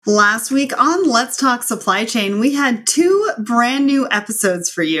Last week on Let's Talk Supply Chain, we had two brand new episodes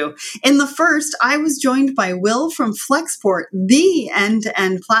for you. In the first, I was joined by Will from Flexport, the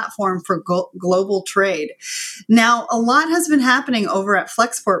end-to-end platform for global trade. Now, a lot has been happening over at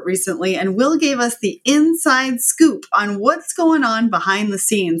Flexport recently, and Will gave us the inside scoop on what's going on behind the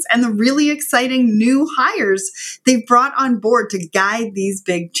scenes and the really exciting new hires they've brought on board to guide these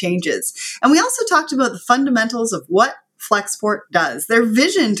big changes. And we also talked about the fundamentals of what Flexport does, their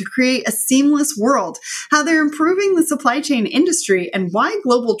vision to create a seamless world, how they're improving the supply chain industry, and why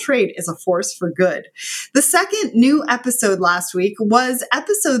global trade is a force for good. The second new episode last week was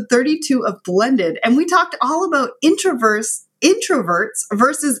episode 32 of Blended, and we talked all about introverts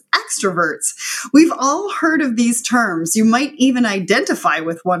versus extroverts. We've all heard of these terms. You might even identify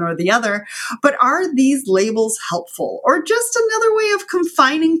with one or the other, but are these labels helpful or just another way of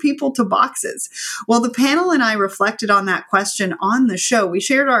confining people to boxes? Well, the panel and I reflected on that question on the show. We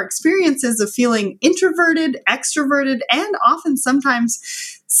shared our experiences of feeling introverted, extroverted, and often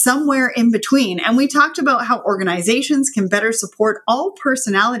sometimes somewhere in between. And we talked about how organizations can better support all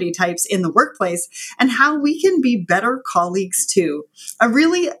personality types in the workplace and how we can be better colleagues too. A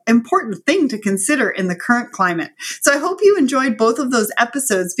really important thing to consider in the current climate. So I hope you enjoyed both of those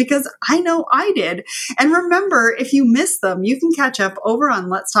episodes because I know I did. And remember, if you missed them, you can catch up over on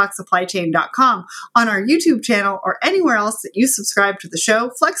letstalksupplychain.com, on our YouTube channel, or anywhere else that you subscribe to the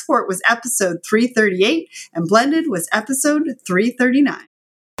show. Flexport was episode 338 and Blended was episode 339.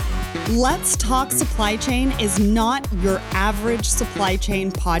 Let's Talk Supply Chain is not your average supply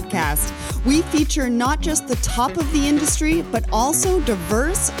chain podcast. We feature not just the top of the industry, but also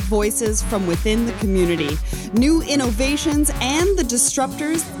diverse voices from within the community, new innovations, and the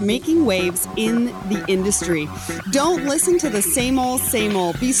disruptors making waves in the industry. Don't listen to the same old, same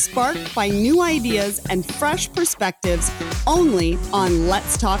old. Be sparked by new ideas and fresh perspectives only on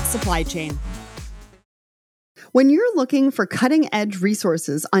Let's Talk Supply Chain. When you're looking for cutting-edge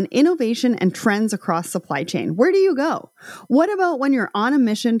resources on innovation and trends across supply chain, where do you go? What about when you're on a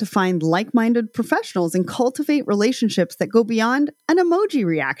mission to find like-minded professionals and cultivate relationships that go beyond an emoji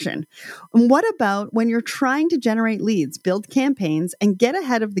reaction? And what about when you're trying to generate leads, build campaigns, and get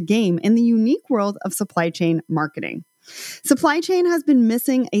ahead of the game in the unique world of supply chain marketing? Supply chain has been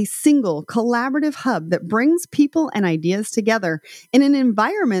missing a single collaborative hub that brings people and ideas together in an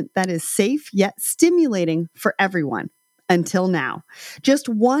environment that is safe yet stimulating for everyone. Until now, just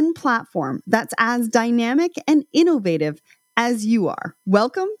one platform that's as dynamic and innovative as you are.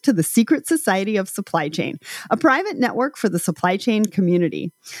 Welcome to the Secret Society of Supply Chain, a private network for the supply chain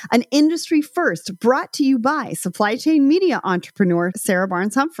community. An industry first brought to you by supply chain media entrepreneur Sarah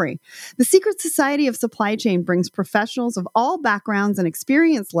Barnes-Humphrey. The Secret Society of Supply Chain brings professionals of all backgrounds and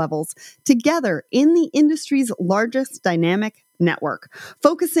experience levels together in the industry's largest dynamic network,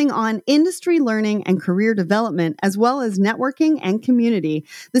 focusing on industry learning and career development, as well as networking and community.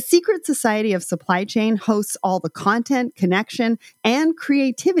 The Secret Society of Supply Chain hosts all the content, connection, and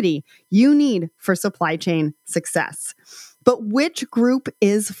creativity you need for supply chain success. But which group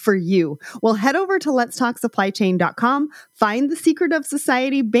is for you? Well, head over to letstalksupplychain.com, find the Secret of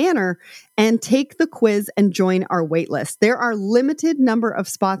Society banner, and take the quiz and join our waitlist. There are limited number of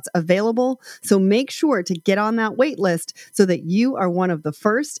spots available, so make sure to get on that waitlist so that you are one of the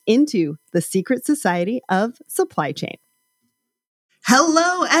first into the Secret Society of Supply Chain.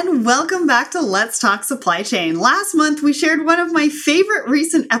 Hello and welcome back to Let's Talk Supply Chain. Last month, we shared one of my favorite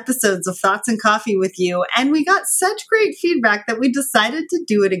recent episodes of Thoughts and Coffee with you, and we got such great feedback that we decided to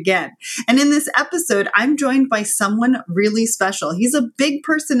do it again. And in this episode, I'm joined by someone really special. He's a big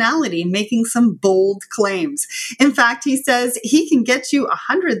personality making some bold claims. In fact, he says he can get you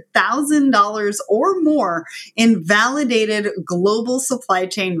 $100,000 or more in validated global supply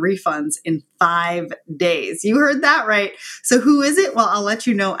chain refunds in 5 days. You heard that right. So who is it? Well, I'll let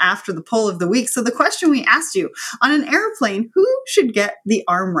you know after the poll of the week. So the question we asked you, on an airplane, who should get the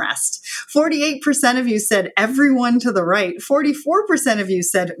armrest? 48% of you said everyone to the right. 44% of you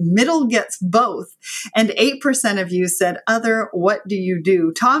said middle gets both. And 8% of you said other, what do you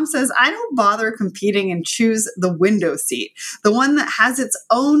do? Tom says, I don't bother competing and choose the window seat, the one that has its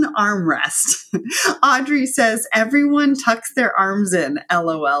own armrest. Audrey says, everyone tucks their arms in,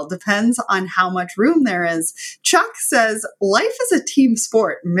 LOL. Depends on how much room there is. Chuck says, life is a team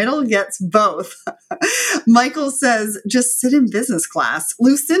sport. Middle gets both. Michael says, just sit in business class.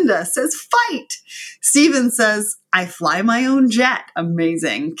 Lucinda says, fight. Steven says, I fly my own jet.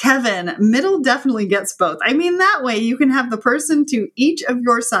 Amazing. Kevin, middle definitely gets both. I mean, that way you can have the person to each of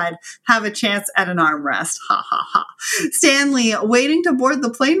your side have a chance at an armrest. Ha ha ha. Stanley, waiting to board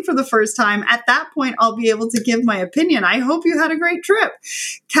the plane for the first time. At that point, I'll be able to give my opinion. I hope you had a great trip.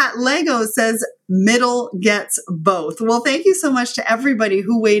 Cat Lego says, middle gets both. Well, thank you so much to everybody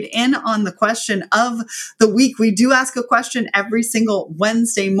who weighed in on the question of the week. We do ask a question every single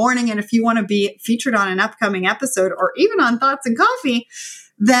Wednesday morning. And if you want to be featured on an upcoming episode or even on Thoughts and Coffee,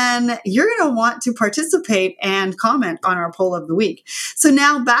 then you're going to want to participate and comment on our poll of the week. So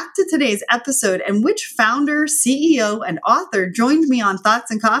now back to today's episode, and which founder, CEO, and author joined me on Thoughts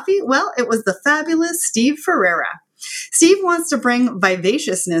and Coffee? Well, it was the fabulous Steve Ferreira. Steve wants to bring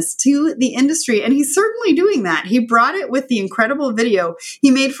vivaciousness to the industry, and he's certainly doing that. He brought it with the incredible video he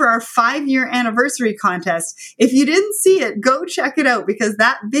made for our 5-year anniversary contest. If you didn't see it, go check it out, because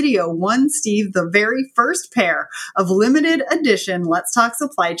that video won Steve the very first pair of limited edition Let's Talk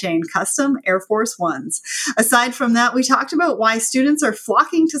Supply Chain custom Air Force Ones. Aside from that, we talked about why students are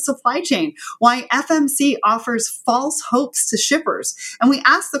flocking to supply chain, why FMC offers false hopes to shippers, and we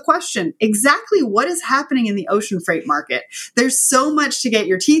asked the question, exactly what is happening in the ocean freight market? There's so much to get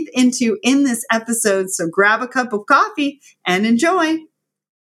your teeth into in this episode, so grab a cup of coffee and enjoy.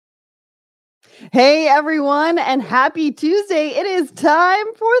 Hey everyone, and happy Tuesday. It is time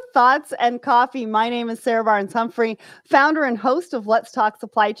for Thoughts and Coffee. My name is Sarah Barnes-Humphrey, founder and host of Let's Talk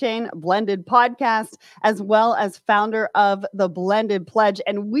Supply Chain Blended podcast, as well as founder of the Blended Pledge.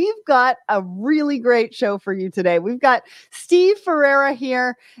 And we've got a really great show for you today. We've got Steve Ferreira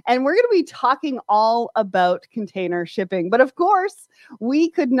here, and we're going to be talking all about container shipping. But of course,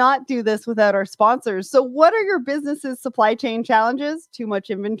 we could not do this without our sponsors. So what are your business's supply chain challenges? Too much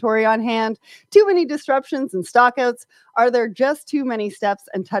inventory on hand? Too many disruptions and stockouts? Are there just too many steps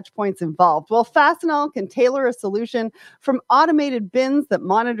and touch points involved? Well, Fastenal can tailor a solution from automated bins that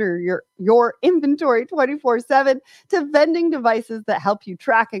monitor your inventory 24/7 to vending devices that help you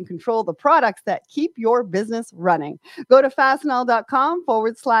track and control the products that keep your business running. Go to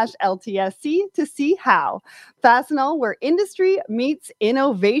fastenal.com/LTSC to see how. Fastenal, where industry meets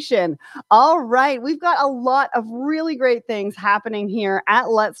innovation. All right, we've got a lot of really great things happening here at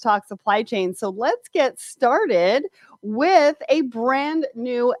Let's Talk Supply Chain. So let's get started with a brand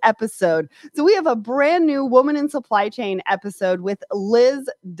new episode. So we have a brand new Woman in Supply Chain episode with Liz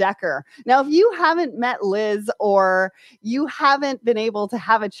Decker. Now, if you haven't met Liz, or you haven't been able to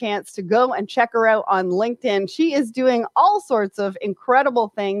have a chance to go and check her out on LinkedIn, she is doing all sorts of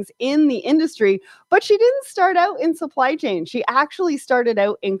incredible things in the industry, but she didn't start out in supply chain. She actually started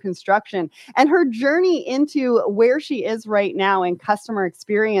out in construction, and her journey into where she is right now in customer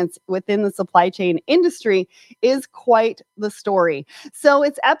experience within the supply chain industry is quite the story. So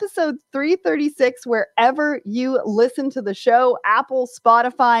it's episode 336 wherever you listen to the show, Apple,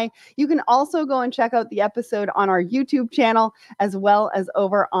 Spotify. You can also go and check out the episode on our YouTube channel, as well as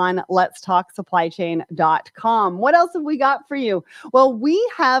over on letstalksupplychain.com. What else have we got for you? Well,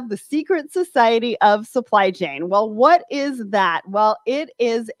 we have the Secret Society of Supply Chain. Well, what is that? Well, it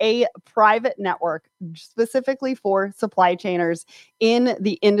is a private network specifically for supply chainers in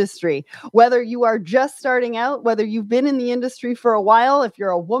the industry. Whether you are just starting out, whether you've been in the industry for a while, if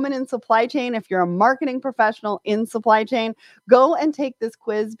you're a woman in supply chain, if you're a marketing professional in supply chain, go and take this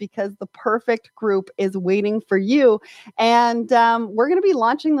quiz, because the perfect group is waiting for you. And we're going to be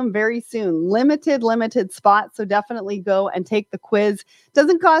launching them very soon. Limited spots. So definitely go and take the quiz.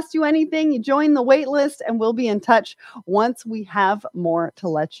 Doesn't cost you anything. You join the wait list, and we'll be in touch once we have more to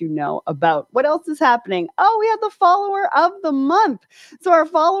let you know about. What else is happening? Oh, we have the follower of the month. So our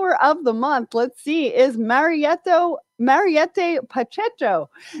follower of the month, let's see, is Mariette Pacheco.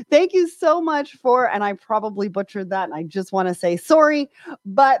 Thank you so much for, and I probably butchered that, and I just want to say sorry,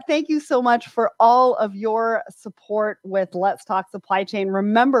 but thank you so much for all of your support with Let's Talk Supply Chain.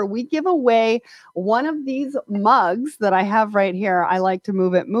 Remember, we give away one of these mugs that I have right here. I like to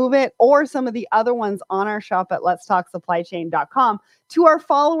move it, or some of the other ones on our shop at letstalksupplychain.com to our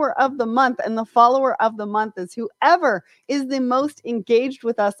follower of the month. And the follower of the month is whoever is the most engaged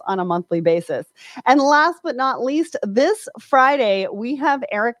with us on a monthly basis. And last but not least, this Friday, we have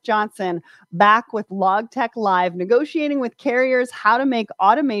Eric Johnson back with LogTech Live, negotiating with carriers how to make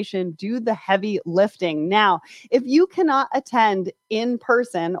automation do the heavy lifting. Now, if you cannot attend in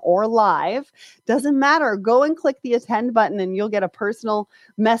person or live, doesn't matter. Go and click the attend button and you'll get a personal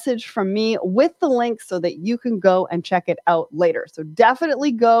message from me with the link so that you can go and check it out later. So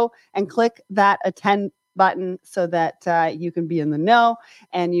definitely go and click that attend button so that you can be in the know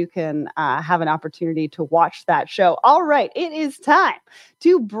and you can have an opportunity to watch that show. All right, it is time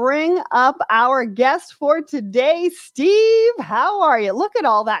to bring up our guest for today. Steve, how are you? Look at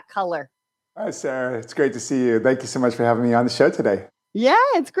all that color. Hi, Sarah. It's great to see you. Thank you so much for having me on the show today. Yeah,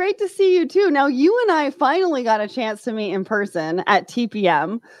 it's great to see you too. Now, you and I finally got a chance to meet in person at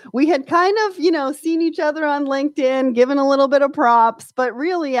TPM. We had kind of, seen each other on LinkedIn, given a little bit of props, but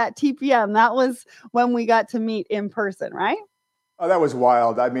really at TPM, that was when we got to meet in person, right? Oh, that was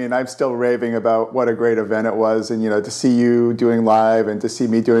wild. I mean, I'm still raving about what a great event it was. And, to see you doing live and to see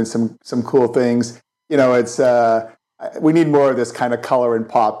me doing some cool things, it's, we need more of this kind of color and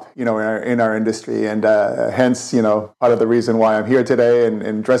pop, in our industry. And hence, part of the reason why I'm here today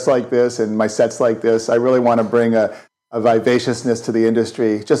and dressed like this and my set's like this. I really want to bring a vivaciousness to the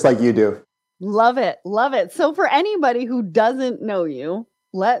industry, just like you do. Love it. Love it. So for anybody who doesn't know you,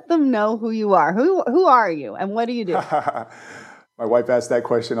 let them know who you are. Who are you and what do you do? My wife asks that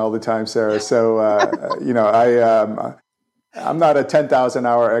question all the time, Sarah. So, I'm not a 10,000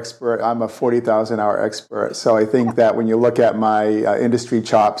 hour expert. I'm a 40,000 hour expert. So I think that when you look at my industry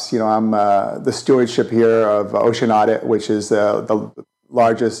chops, I'm the stewardship here of Ocean Audit, which is the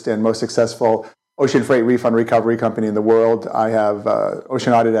largest and most successful ocean freight refund recovery company in the world. I have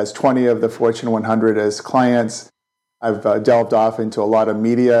Ocean Audit has 20 of the Fortune 100 as clients. I've delved off into a lot of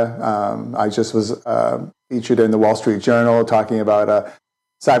media. I just was featured in the Wall Street Journal talking about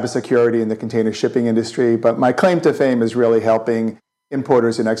cybersecurity in the container shipping industry. But my claim to fame is really helping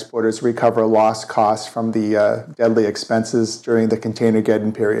importers and exporters recover lost costs from the deadly expenses during the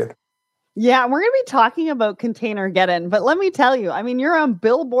container-geddon period. Yeah, we're going to be talking about container-geddon, but let me tell you, I mean, you're on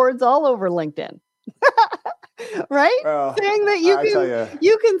billboards all over LinkedIn. Right? Well, saying that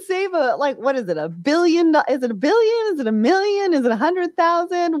you can save what is it, $1 billion? Is it $1 billion? Is it $1 million? Is it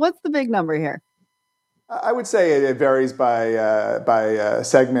 100,000? What's the big number here? I would say it varies by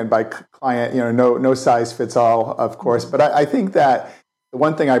segment, by client. No size fits all, of course. But I think that the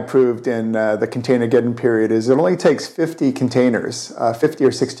one thing I proved in the container-geddon period is it only takes 50 containers, 50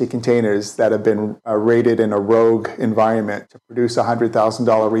 or 60 containers that have been rated in a rogue environment to produce a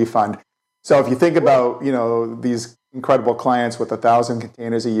 $100,000 refund. So if you think about, these incredible clients with 1,000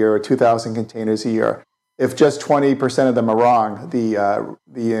 containers a year or 2,000 containers a year, if just 20% of them are wrong, the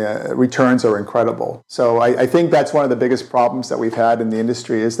returns are incredible. So I think that's one of the biggest problems that we've had in the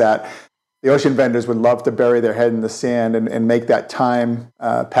industry is that the ocean vendors would love to bury their head in the sand and make that time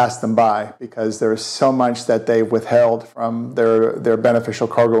pass them by because there's so much that they've withheld from their beneficial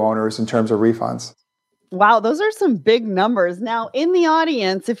cargo owners in terms of refunds. Wow, those are some big numbers. Now, in the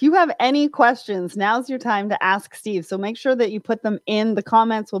audience, if you have any questions, now's your time to ask Steve. So make sure that you put them in the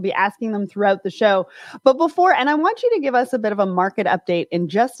comments. We'll be asking them throughout the show. But and I want you to give us a bit of a market update in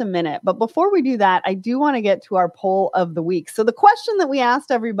just a minute. But before we do that, I do want to get to our poll of the week. So the question that we asked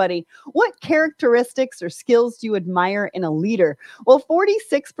everybody, what characteristics or skills do you admire in a leader? Well,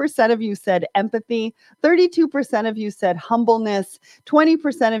 46% of you said empathy, 32% of you said humbleness,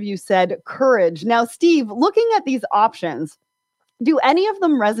 20% of you said courage. Now, Steve, looking at these options, do any of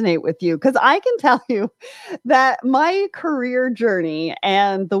them resonate with you? Because I can tell you that my career journey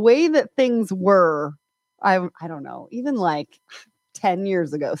and the way that things were, I don't know, even like 10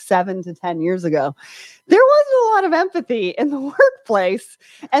 years ago, 7 to 10 years ago, there wasn't a lot of empathy in the workplace.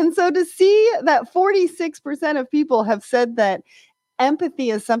 And so to see that 46% of people have said that empathy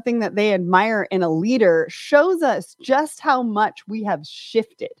is something that they admire in a leader shows us just how much we have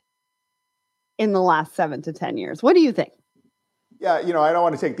shifted in the last 7 to 10 years. What do you think? Yeah, I don't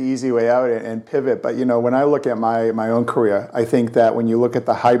want to take the easy way out and pivot, but when I look at my own career, I think that when you look at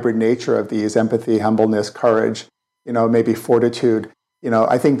the hybrid nature of these empathy, humbleness, courage, maybe fortitude,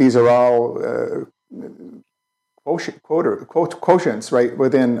 I think these are all quotients, right,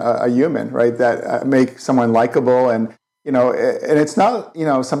 within a human, right, that make someone likable and it's not,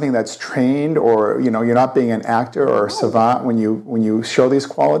 something that's trained or, you're not being an actor or a savant when you show these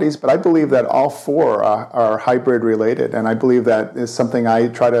qualities. But I believe that all four are hybrid related. And I believe that is something I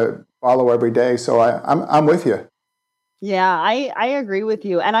try to follow every day. So I'm with you. Yeah, I agree with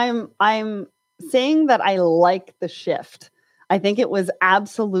you. And I'm saying that I like the shift. I think it was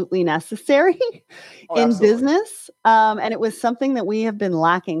absolutely necessary in Absolutely. business. And it was something that we have been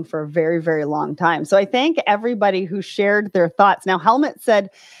lacking for a very, very long time. So I thank everybody who shared their thoughts. Now, Helmut said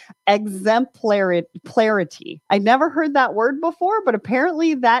exemplarity. I never heard that word before, but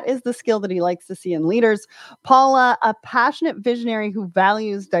apparently that is the skill that he likes to see in leaders. Paula, a passionate visionary who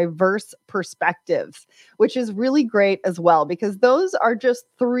values diverse perspectives, which is really great as well, because those are just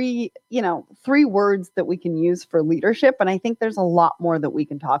three words that we can use for leadership. And I think there's a lot more that we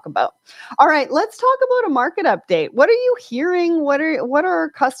can talk about. All right, let's talk about a market update. What are you hearing? What are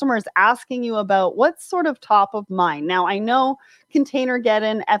customers asking you about? What's sort of top of mind? Now, I know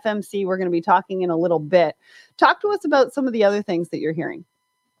Containergeddon, FMC, we're going to be talking in a little bit. Talk to us about some of the other things that you're hearing.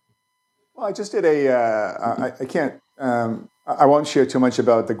 Well, I just did I won't share too much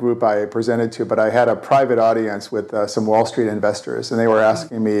about the group I presented to, but I had a private audience with some Wall Street investors, and they were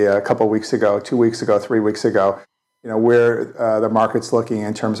asking me a couple of weeks ago, 2 weeks ago, 3 weeks ago, where the market's looking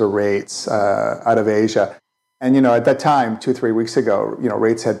in terms of rates out of Asia. And, at that time, 2-3 weeks ago,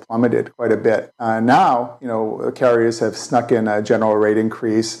 rates had plummeted quite a bit. Now, the carriers have snuck in a general rate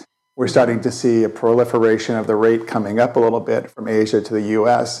increase. We're starting to see a proliferation of the rate coming up a little bit from Asia to the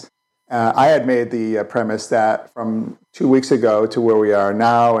U.S. I had made the premise that from 2 weeks ago to where we are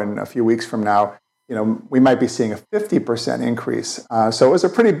now and a few weeks from now, we might be seeing a 50% increase. So it was a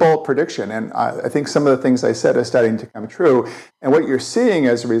pretty bold prediction. And I think some of the things I said are starting to come true. And what you're seeing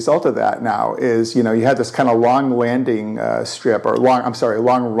as a result of that now is, you had this kind of long landing strip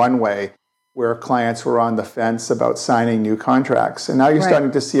long runway where clients were on the fence about signing new contracts. And now you're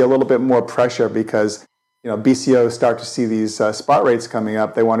starting to see a little bit more pressure because BCOs start to see these spot rates coming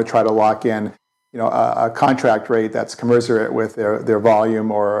up. They want to try to lock in, a contract rate that's commensurate with their volume,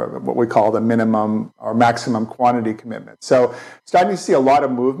 or what we call the minimum or maximum quantity commitment. So starting to see a lot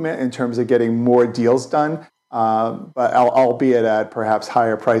of movement in terms of getting more deals done, but albeit at perhaps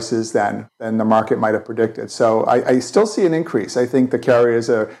higher prices than the market might have predicted. So I still see an increase. I think the carriers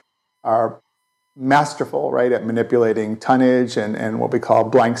are masterful, right, at manipulating tonnage and what we call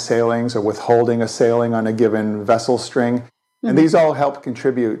blank sailings, or withholding a sailing on a given vessel string. Mm-hmm. And these all help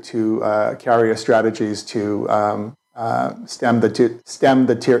contribute to carrier strategies to stem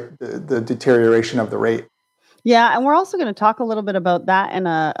the deterioration of the rate. Yeah, and we're also going to talk a little bit about that in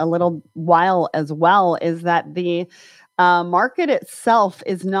a little while as well, is that the market itself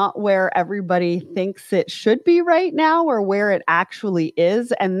is not where everybody thinks it should be right now, or where it actually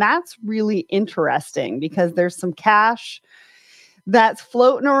is. And that's really interesting because there's some cash that's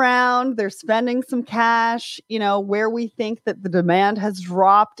floating around. They're spending some cash, where we think that the demand has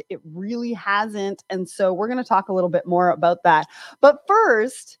dropped, it really hasn't. And so we're going to talk a little bit more about that. But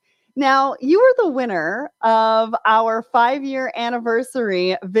first, now, you are the winner of our 5-year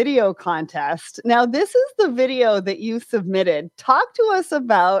anniversary video contest. Now, this is the video that you submitted. Talk to us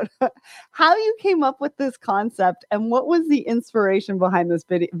about how you came up with this concept and what was the inspiration behind this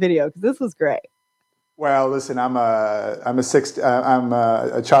video, because this was great. Well, listen, I'm a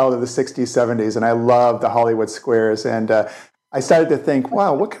child of the 60s, 70s, and I love the Hollywood squares. And I started to think,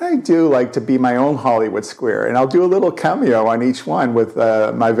 wow, what can I do to be my own Hollywood square? And I'll do a little cameo on each one with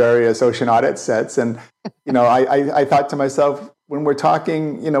my various ocean audit sets. And, I thought to myself, when we're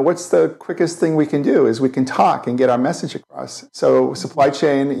talking, what's the quickest thing we can do is we can talk and get our message across. So supply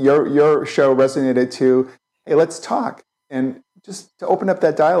chain, your show resonated to, hey, let's talk. And just to open up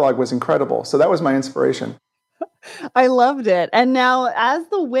that dialogue was incredible. So that was my inspiration. I loved it. And now, as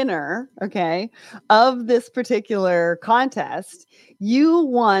the winner, of this particular contest, you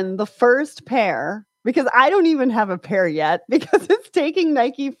won the first pair, because I don't even have a pair yet because it's taking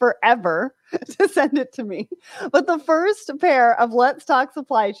Nike forever to send it to me. But the first pair of Let's Talk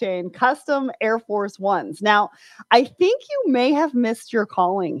Supply Chain custom Air Force Ones. Now, I think you may have missed your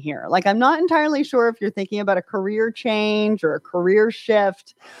calling here. I'm not entirely sure if you're thinking about a career change or a career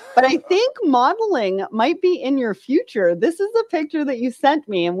shift, but I think modeling might be in your future. This is a picture that you sent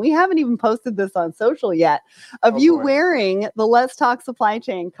me, and we haven't even posted this on social yet, of you wearing the Let's Talk Supply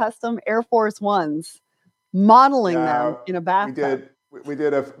Chain custom Air Force Ones, modeling them in a bathtub. We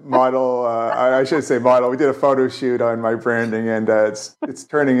did a model, I should say model, we did a photo shoot on my branding, and it's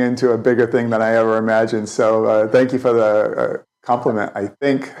turning into a bigger thing than I ever imagined. So thank you for the compliment, I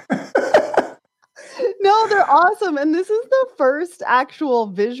think. No, they're awesome. And this is the first actual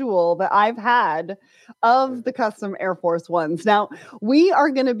visual that I've had of the custom Air Force Ones. Now, we are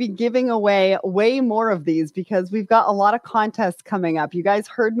going to be giving away way more of these because we've got a lot of contests coming up. You guys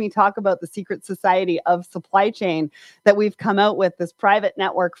heard me talk about the secret society of supply chain that we've come out with, this private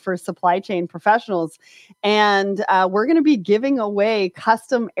network for supply chain professionals. And we're going to be giving away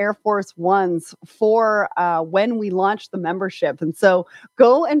custom Air Force Ones for when we launch the membership. And so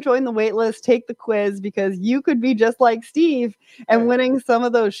go and join the wait list, take the quiz, because you could be just like Steve and winning some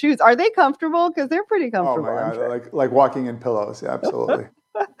of those shoes. Are they comfortable? Because they're pretty comfortable. Oh my God, like walking in pillows. Yeah, absolutely.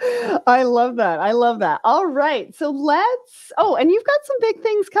 I love that. I love that. All right. So and you've got some big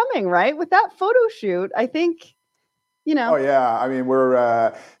things coming, right? With that photo shoot, I think, Oh yeah. I mean, we're,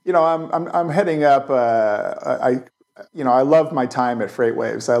 I'm heading up, I love my time at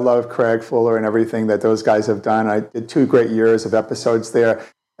FreightWaves. I love Craig Fuller and everything that those guys have done. I did 2 great years of episodes there.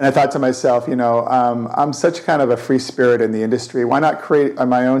 And I thought to myself, I'm such kind of a free spirit in the industry. Why not create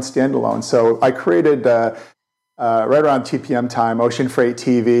my own standalone? So I created, right around TPM time, Ocean Freight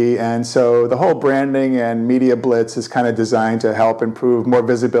TV. And so the whole branding and media blitz is kind of designed to help improve more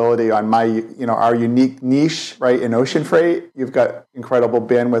visibility on our unique niche, right? In ocean freight, you've got incredible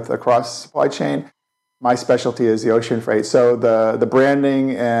bandwidth across supply chain. My specialty is the ocean freight. So the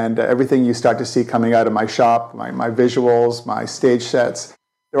branding and everything you start to see coming out of my shop, my visuals, my stage sets,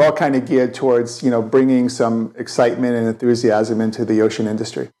 they're all kind of geared towards, bringing some excitement and enthusiasm into the ocean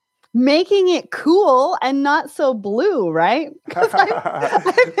industry. Making it cool and not so blue, right? I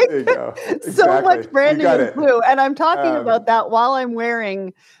think there you go. so much branding is blue. And I'm talking about that while I'm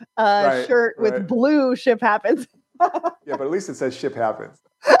wearing a shirt with blue Ship Happens. Yeah, but at least it says Ship Happens.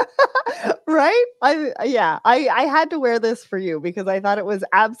 Right? I had to wear this for you because I thought it was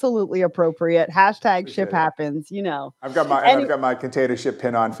absolutely appropriate. Hashtag Ship Happens, I've got my container ship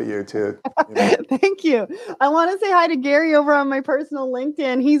pin on for you too. Thank you. I want to say hi to Gary over on my personal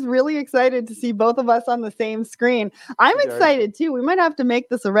LinkedIn. He's really excited to see both of us on the same screen. I'm excited too. We might have to make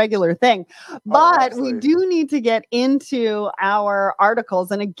this a regular thing, but we do need to get into our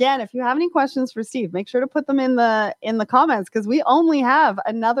articles. And again, if you have any questions for Steve, make sure to put them in the comments because we only have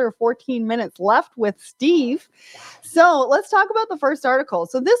another 14 minutes left with Steve. So let's talk about the first article.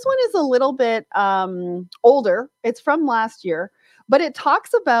 So this one is a little bit older. It's from last year, but it talks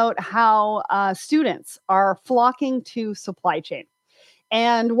about how students are flocking to supply chain.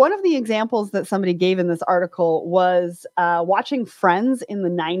 And one of the examples that somebody gave in this article was watching Friends in the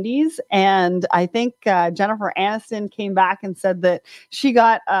 90s. And I think Jennifer Aniston came back and said that she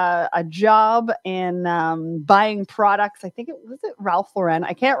got a job in buying products. I think it was Ralph Lauren.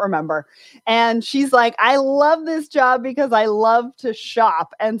 I can't remember. And she's like, I love this job because I love to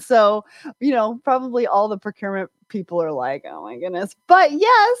shop. And so, probably all the procurement people are like, oh my goodness. But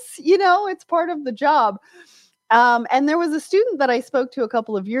yes, it's part of the job. And there was a student that I spoke to a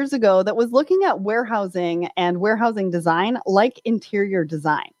couple of years ago that was looking at warehousing and warehousing design like interior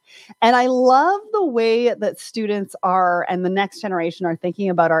design. And I love the way that students are and the next generation are thinking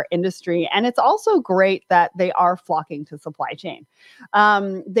about our industry. And it's also great that they are flocking to supply chain.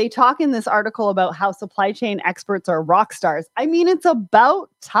 They talk in this article about how supply chain experts are rock stars. I mean, it's about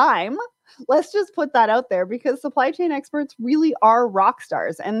time. Let's just put that out there because supply chain experts really are rock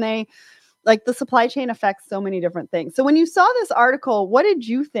stars and the supply chain affects so many different things. So when you saw this article, what did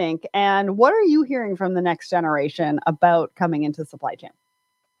you think? And what are you hearing from the next generation about coming into supply chain?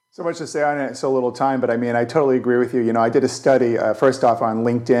 So much to say on it, so little time, but I mean, I totally agree with you. I did a study, first off on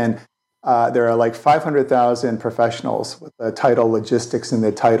LinkedIn. There are like 500,000 professionals with the title logistics in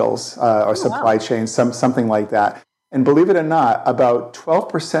their titles or supply chain, something like that. And believe it or not, about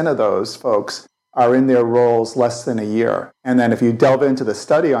 12% of those folks are in their roles less than a year. And then if you delve into the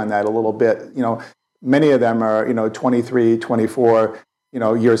study on that a little bit, many of them are, 23, 24,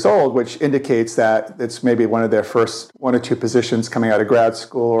 years old, which indicates that it's maybe one of their first 1 or 2 positions coming out of grad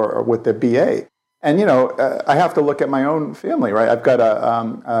school or with their BA. And, I have to look at my own family, right? I've got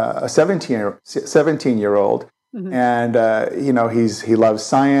a 17-year-old. Mm-hmm. And, he loves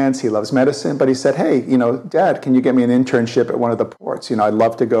science, he loves medicine, but he said, hey, Dad, can you get me an internship at one of the ports? I'd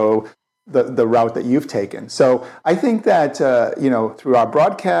love to go the route that you've taken. So I think that, through our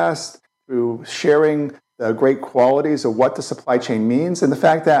broadcast, through sharing the great qualities of what the supply chain means and the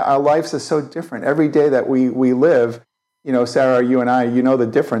fact that our lives are so different every day that we live, Sarah, you and I, the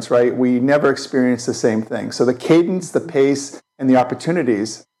difference, right? We never experience the same thing. So the cadence, the pace, and the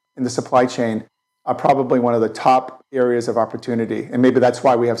opportunities in the supply chain are probably one of the top areas of opportunity. And maybe that's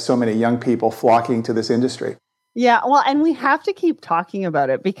why we have so many young people flocking to this industry. Yeah, well, and we have to keep talking about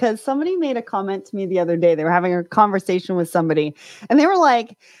it because somebody made a comment to me the other day. They were having a conversation with somebody and they were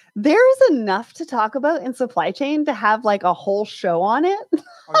like, There's enough to talk about in supply chain to have like a whole show on it.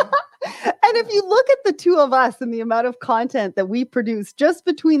 Oh, And if you look at the two of us and the amount of content that we produce just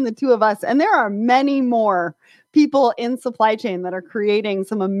between the two of us, and there are many more people in supply chain that are creating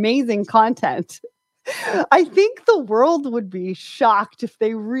some amazing content, I think the world would be shocked if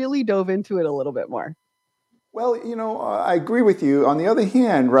they really dove into it a little bit more. Well, I agree with you. On the other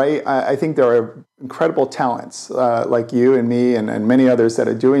hand, right, I think there are incredible talents like you and me and many others that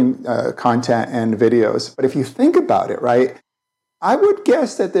are doing content and videos. But if you think about it, right, I would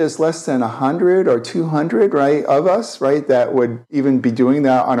guess that there's less than 100 or 200, right, of us, right, that would even be doing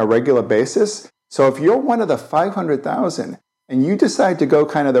that on a regular basis. So if you're one of the 500,000 and you decide to go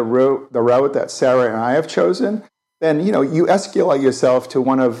kind of the route that Sarah and I have chosen, then, you escalate yourself to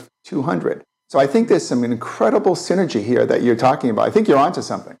one of 200. So I think there's some incredible synergy here that you're talking about. I think you're onto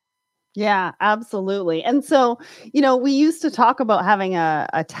something. Yeah, absolutely. And so, we used to talk about having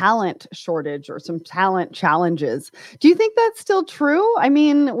a talent shortage or some talent challenges. Do you think that's still true? I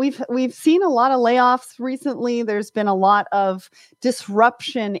mean, we've seen a lot of layoffs recently. There's been a lot of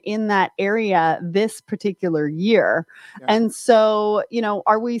disruption in that area this particular year. Yeah. And so,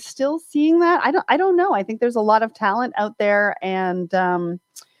 are we still seeing that? I don't know. I think there's a lot of talent out there,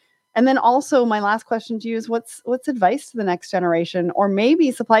 and then also my last question to you is what's advice to the next generation or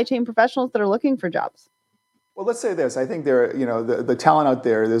maybe supply chain professionals that are looking for jobs? Well, let's say this. I think the talent out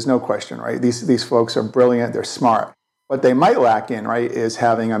there, there's no question, right? These folks are brilliant, they're smart. What they might lack in, right, is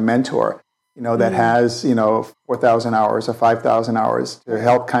having a mentor, that has, 4,000 hours or 5,000 hours to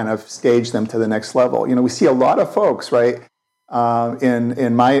help kind of stage them to the next level. We see a lot of folks, right, in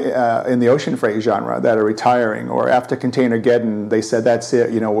the ocean freight genre that are retiring, or after Containergeddon, they said, that's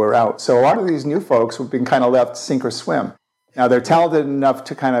it, we're out. So a lot of these new folks have been kind of left sink or swim. Now they're talented enough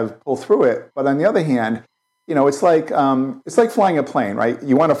to kind of pull through it, but on the other hand, it's like flying a plane, right?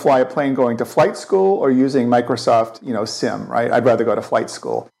 You want to fly a plane going to flight school or using Microsoft, Sim, right? I'd rather go to flight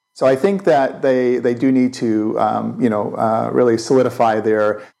school. So I think that they do need to, really solidify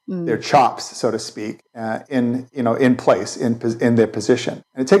their chops, so to speak, in place, in their position.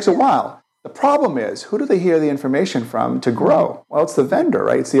 And it takes a while. The problem is, who do they hear the information from to grow? Well, it's the vendor,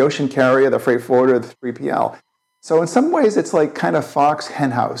 right? It's the ocean carrier, the freight forwarder, the 3PL. So in some ways, it's like kind of Fox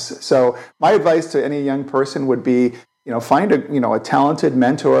henhouse. So my advice to any young person would be, find a talented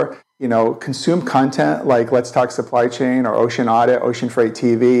mentor, consume content like Let's Talk Supply Chain or Ocean Audit, Ocean Freight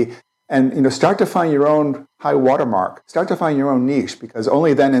TV, and start to find your own high watermark. Start to find your own niche, because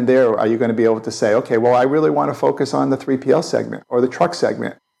only then and there are you going to be able to say, okay, well, I really want to focus on the 3PL segment or the truck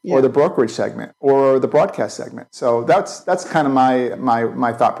segment. Yeah. Or the brokerage segment, or the broadcast segment. So that's kind of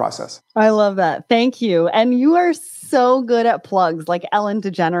my thought process. I love that. Thank you. And you are so good at plugs. Like Ellen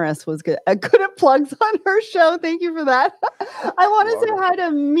DeGeneres was good at plugs on her show. Thank you for that. I want to say hi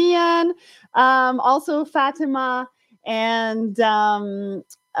to Mian, also Fatima, and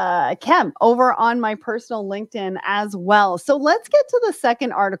Kem over on my personal LinkedIn as well. So let's get to the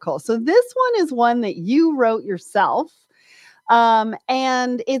second article. So this one is one that you wrote yourself.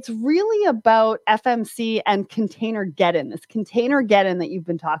 And it's really about FMC and Containergeddon, this Containergeddon that you've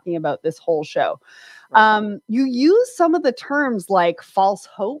been talking about this whole show. Right. You use some of the terms like false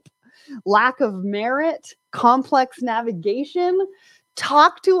hope, lack of merit, complex navigation.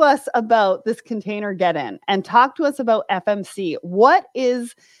 Talk to us about this Containergeddon and talk to us about FMC. What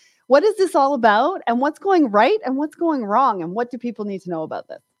is this all about, and what's going right and what's going wrong, and what do people need to know about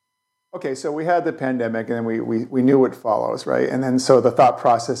this? Okay, so we had the pandemic, and we knew what follows, right? And then so the thought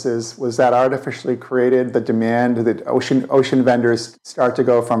process was that artificially created the demand that ocean vendors start to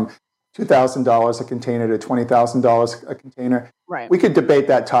go from $2,000 a container to $20,000 a container. Right. We could debate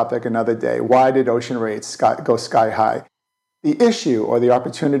that topic another day. Why did ocean rates go sky high? The issue or the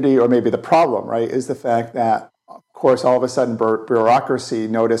opportunity or maybe the problem, right, is the fact that, of course, all of a sudden bureaucracy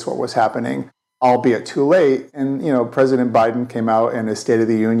noticed what was happening, albeit too late. And, President Biden came out in his State of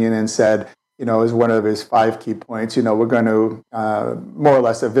the Union and said, as one of his 5 key points, we're going to more or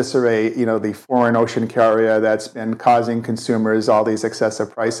less eviscerate, the foreign ocean carrier that's been causing consumers all these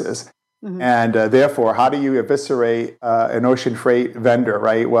excessive prices. Mm-hmm. And therefore, how do you eviscerate an ocean freight vendor,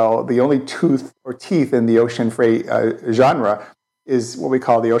 right? Well, the only tooth or teeth in the ocean freight genre is what we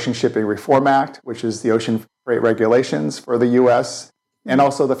call the Ocean Shipping Reform Act, which is the ocean freight regulations for the U.S., and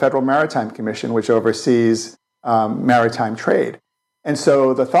also the Federal Maritime Commission, which oversees maritime trade. And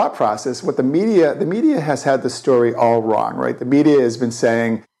so the thought process, the media has had the story all wrong, right? The media has been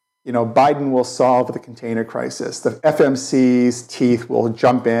saying, Biden will solve the container crisis. The FMC's teeth will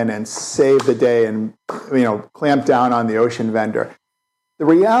jump in and save the day and, clamp down on the ocean vendor. The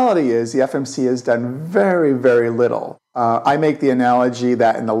reality is the FMC has done very, very little I make the analogy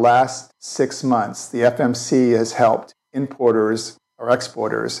that in the last 6 months, the FMC has helped importers or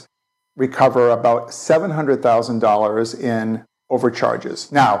exporters recover about $700,000 in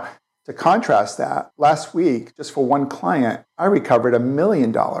overcharges. Now, to contrast that, last week, just for one client, I recovered $1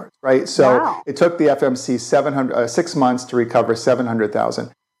 million, right? So It took the FMC 6 months to recover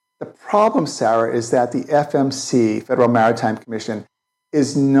 $700,000. The problem, Sarah, is that the FMC, Federal Maritime Commission,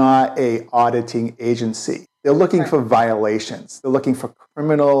 is not a auditing agency. They're looking for violations. They're looking for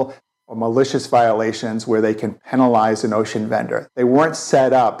criminal or malicious violations where they can penalize an ocean vendor. They weren't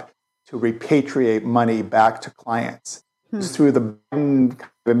set up to repatriate money back to clients. It's through the Biden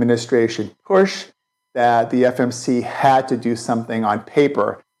administration push that the FMC had to do something on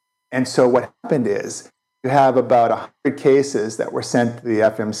paper. And so what happened is you have about 100 cases that were sent to the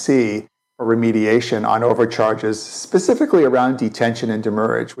FMC for remediation on overcharges, specifically around detention and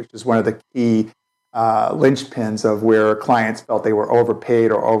demurrage, which is one of the key linchpins of where clients felt they were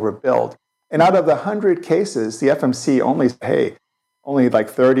overpaid or overbilled. And out of the 100 cases, the FMC only like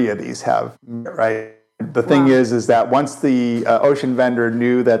 30 of these have, right? The thing is that once the ocean vendor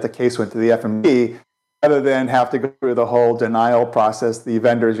knew that the case went to the FMC, rather than have to go through the whole denial process, the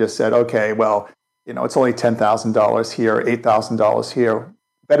vendor just said, okay, well, it's only $10,000 here, $8,000 here.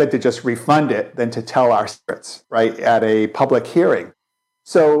 Better to just refund it than to tell our secrets, right, at a public hearing.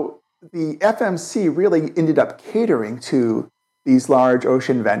 So the FMC really ended up catering to these large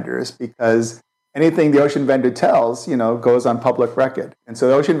ocean vendors because anything the ocean vendor tells, goes on public record. And so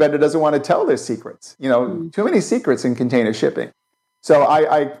the ocean vendor doesn't want to tell their secrets, too many secrets in container shipping. So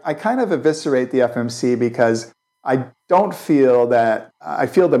I kind of eviscerate the FMC because I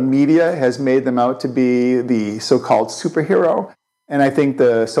feel the media has made them out to be the so-called superhero. And I think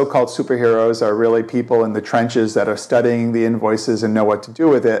the so-called superheroes are really people in the trenches that are studying the invoices and know what to do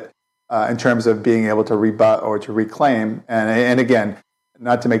with it in terms of being able to rebut or to reclaim. And again,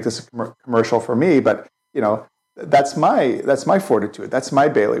 not to make this a commercial for me, but that's my fortitude. That's my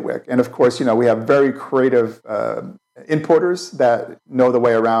bailiwick. And of course, we have very creative importers that know the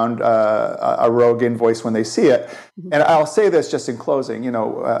way around a rogue invoice when they see it. And I'll say this just in closing.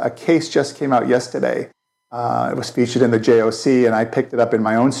 A case just came out yesterday. It was featured in the JOC, and I picked it up in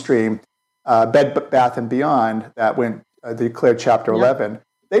my own stream. Bed Bath & Beyond that went declared Chapter 11.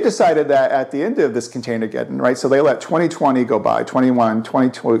 They decided that at the end of this Containergeddon, right? So they let 2020 go by, 21,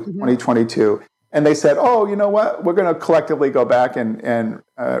 2022, and they said, oh, you know what? We're going to collectively go back and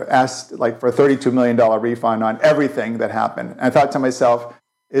ask for a $32 million refund on everything that happened. And I thought to myself,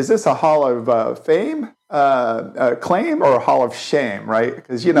 is this a hall of fame claim or a hall of shame, right?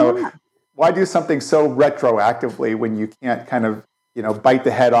 Because, why do something so retroactively when you can't kind of, bite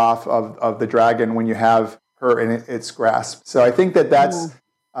the head off of the dragon when you have her in its grasp? So I think that's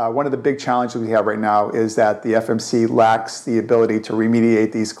one of the big challenges we have right now is that the FMC lacks the ability to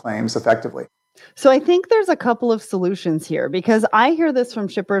remediate these claims effectively. So I think there's a couple of solutions here because I hear this from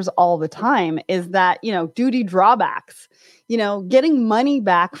shippers all the time is that, duty drawbacks, getting money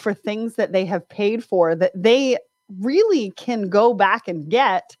back for things that they have paid for that they really can go back and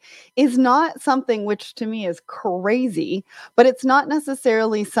get is not something which to me is crazy, but it's not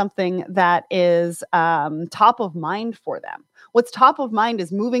necessarily something that is top of mind for them. What's top of mind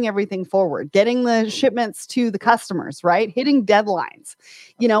is moving everything forward, getting the shipments to the customers, right? Hitting deadlines,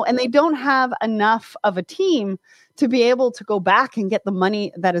 and they don't have enough of a team to be able to go back and get the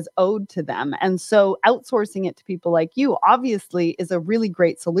money that is owed to them. And so outsourcing it to people like you obviously is a really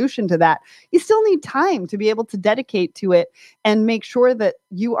great solution to that. You still need time to be able to dedicate to it and make sure that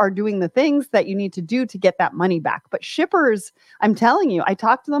you are doing the things that you need to do to get that money back. But shippers, I'm telling you, I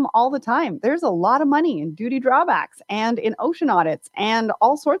talk to them all the time. There's a lot of money in duty drawbacks and in ocean audits and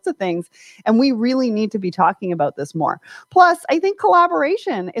all sorts of things. And we really need to be talking about this more. Plus, I think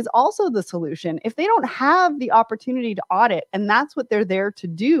collaboration is also the solution. If they don't have the opportunity to audit, and that's what they're there to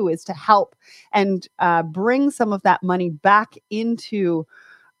do, is to help and bring some of that money back into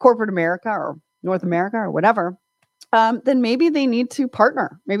corporate America or North America or whatever, then maybe they need to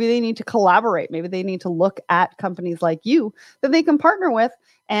partner. Maybe they need to collaborate. Maybe they need to look at companies like you that they can partner with,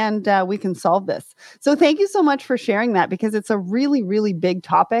 and we can solve this. So thank you so much for sharing that because it's a really, really big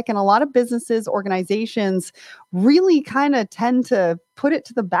topic. And a lot of businesses, organizations really kind of tend to put it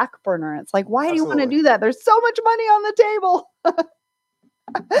to the back burner. It's like, why do you want to do that? There's so much money on the table.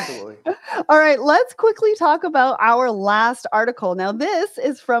 Absolutely. All right, let's quickly talk about our last article. Now, this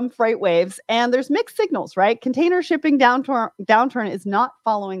is from FreightWaves, and there's mixed signals, right? Container shipping downturn is not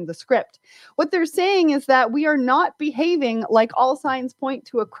following the script. What they're saying is that we are not behaving like all signs point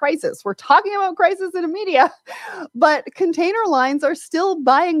to a crisis. We're talking about crisis in the media, but container lines are still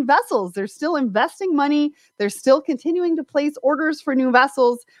buying vessels. They're still investing money. They're still continuing to place orders for new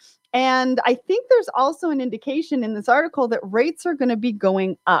vessels. And I think there's also an indication in this article that rates are going to be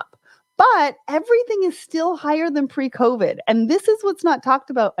going up. But everything is still higher than pre-COVID. And this is what's not talked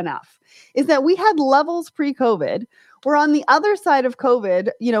about enough, is that we had levels pre-COVID. We're on the other side of COVID,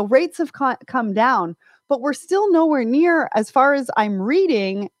 rates have come down, but we're still nowhere near, as far as I'm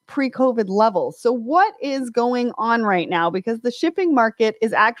reading, pre-COVID levels. So what is going on right now? Because the shipping market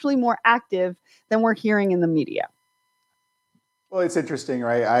is actually more active than we're hearing in the media. Well, it's interesting,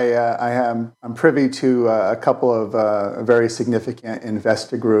 right? I'm privy to a couple of very significant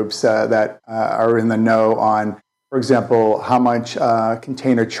investor groups that are in the know on, for example, how much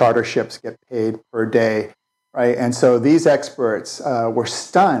container charter ships get paid per day, right? And so these experts were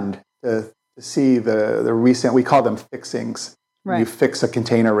stunned to see the recent, we call them fixings. Right. You fix a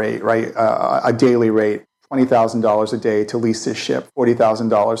container rate, right? A daily rate, $20,000 a day to lease this ship,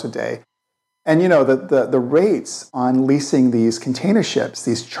 $40,000 a day. And the rates on leasing these container ships,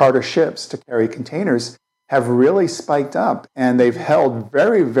 these charter ships to carry containers, have really spiked up, and they've held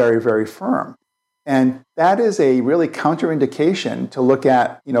very, very, very firm. And that is a really counterindication to look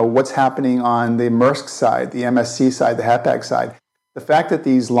at, what's happening on the Maersk side, the MSC side, the Hapag side. The fact that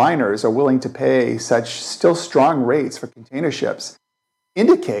these liners are willing to pay such still strong rates for container ships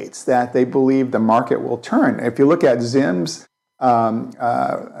indicates that they believe the market will turn. If you look at Zim's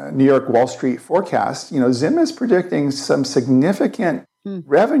New York Wall Street forecast, Zim is predicting some significant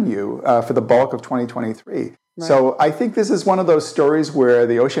revenue for the bulk of 2023. Right. So I think this is one of those stories where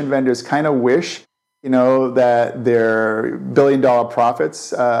the ocean vendors kind of wish, that their billion-dollar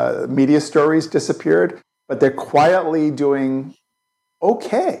profits, media stories disappeared, but they're quietly doing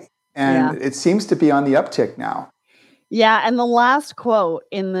okay. And it seems to be on the uptick now. Yeah, and the last quote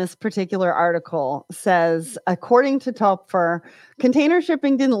in this particular article says, according to Topfer, container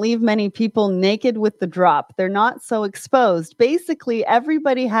shipping didn't leave many people naked with the drop. They're not so exposed. Basically,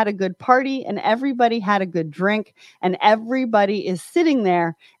 everybody had a good party and everybody had a good drink and everybody is sitting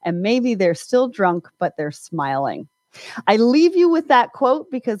there and maybe they're still drunk, but they're smiling. I leave you with that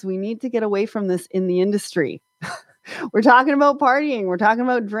quote because we need to get away from this in the industry. We're talking about partying, we're talking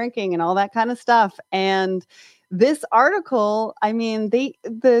about drinking and all that kind of stuff. And this article, I mean,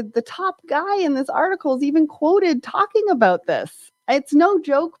 the top guy in this article is even quoted talking about this. It's no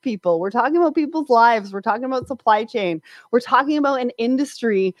joke, people. We're talking about people's lives. We're talking about supply chain. We're talking about an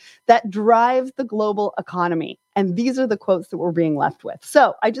industry that drives the global economy. And these are the quotes that we're being left with.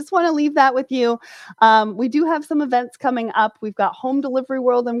 So I just want to leave that with you. We do have some events coming up. We've got Home Delivery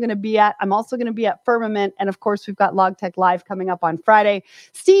World I'm going to be at. I'm also going to be at Firmament. And of course, we've got LogTech Live coming up on Friday.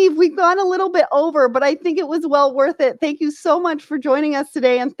 Steve, we've gone a little bit over, but I think it was well worth it. Thank you so much for joining us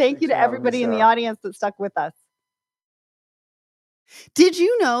today. And thank you to everybody in the audience that stuck with us. Did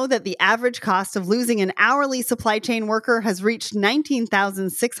you know that the average cost of losing an hourly supply chain worker has reached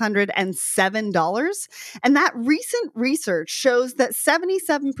 $19,607? And that recent research shows that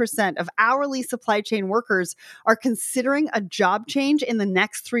 77% of hourly supply chain workers are considering a job change in the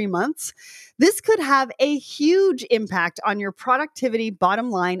next 3 months. This could have a huge impact on your productivity,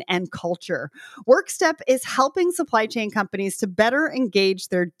 bottom line, and culture. WorkStep is helping supply chain companies to better engage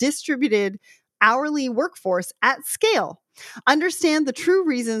their distributed hourly workforce at scale. Understand the true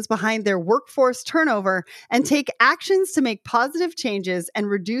reasons behind their workforce turnover and take actions to make positive changes and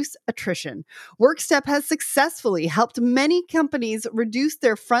reduce attrition. WorkStep has successfully helped many companies reduce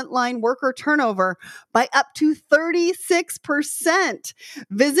their frontline worker turnover by up to 36%.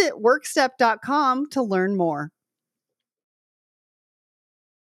 Visit workstep.com to learn more.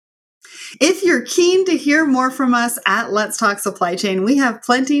 If you're keen to hear more from us at Let's Talk Supply Chain, we have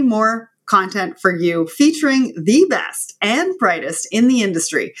plenty more content for you featuring the best and brightest in the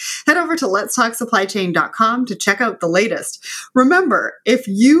industry. Head over to letstalksupplychain.com to check out the latest. Remember, if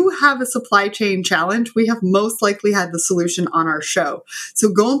you have a supply chain challenge, we have most likely had the solution on our show.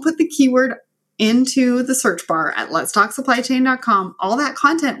 So go and put the keyword into the search bar at letstalksupplychain.com. All that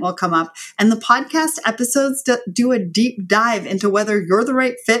content will come up, and the podcast episodes do a deep dive into whether you're the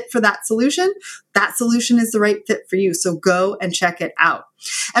right fit for that solution. That solution is the right fit for you. So go and check it out.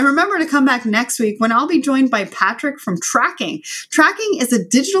 And remember to come back next week when I'll be joined by Patrick from Tracking. Tracking is a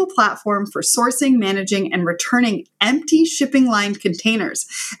digital platform for sourcing, managing, and returning empty shipping line containers.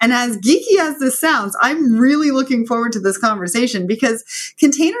 And as geeky as this sounds, I'm really looking forward to this conversation because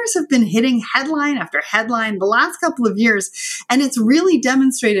containers have been hitting headline after headline the last couple of years, and it's really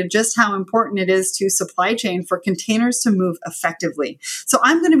demonstrated just how important it is to supply chain for containers to move effectively. So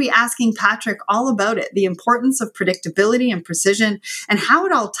I'm going to be asking Patrick all about it, the importance of predictability and precision, and how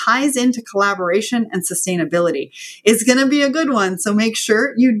it all ties into collaboration and sustainability. It's going to be a good one, so make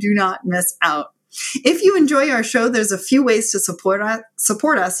sure you do not miss out. If you enjoy our show, there's a few ways to support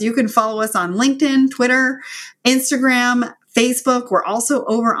us. You can follow us on LinkedIn, Twitter, Instagram, Facebook. We're also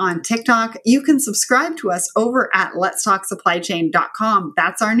over on TikTok. You can subscribe to us over at letstalksupplychain.com.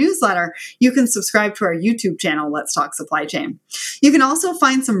 That's our newsletter. You can subscribe to our YouTube channel, Let's Talk Supply Chain. You can also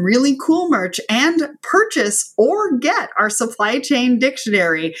find some really cool merch and purchase or get our supply chain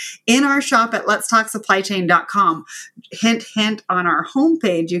dictionary in our shop at letstalksupplychain.com. Hint, hint, on our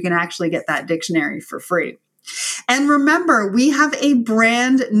homepage, you can actually get that dictionary for free. And remember, we have a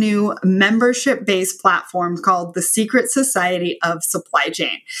brand new membership-based platform called the Secret Society of Supply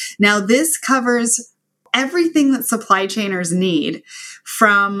Chain. Now, this covers everything that supply chainers need,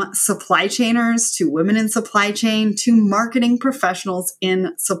 from supply chainers to women in supply chain to marketing professionals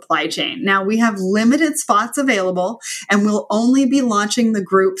in supply chain. Now, we have limited spots available, and we'll only be launching the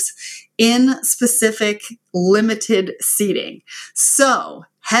groups in specific limited seating. So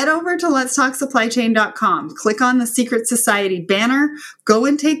head over to letstalksupplychain.com, click on the Secret Society banner, go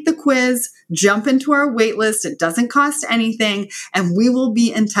and take the quiz, jump into our waitlist. It doesn't cost anything, and we will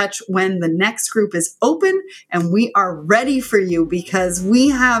be in touch when the next group is open, and we are ready for you because we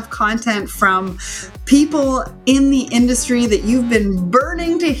have content from people in the industry that you've been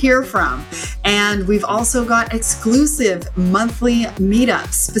burning to hear from. And we've also got exclusive monthly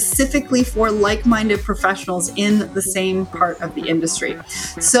meetups specifically for like-minded professionals in the same part of the industry.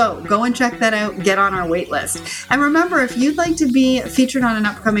 So go and check that out, get on our wait list. And remember, if you'd like to be featured on an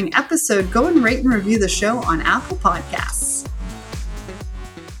upcoming episode, go and rate and review the show on Apple Podcasts.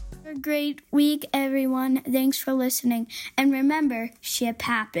 Have a great week, everyone. Thanks for listening. And remember, ship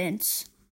happens.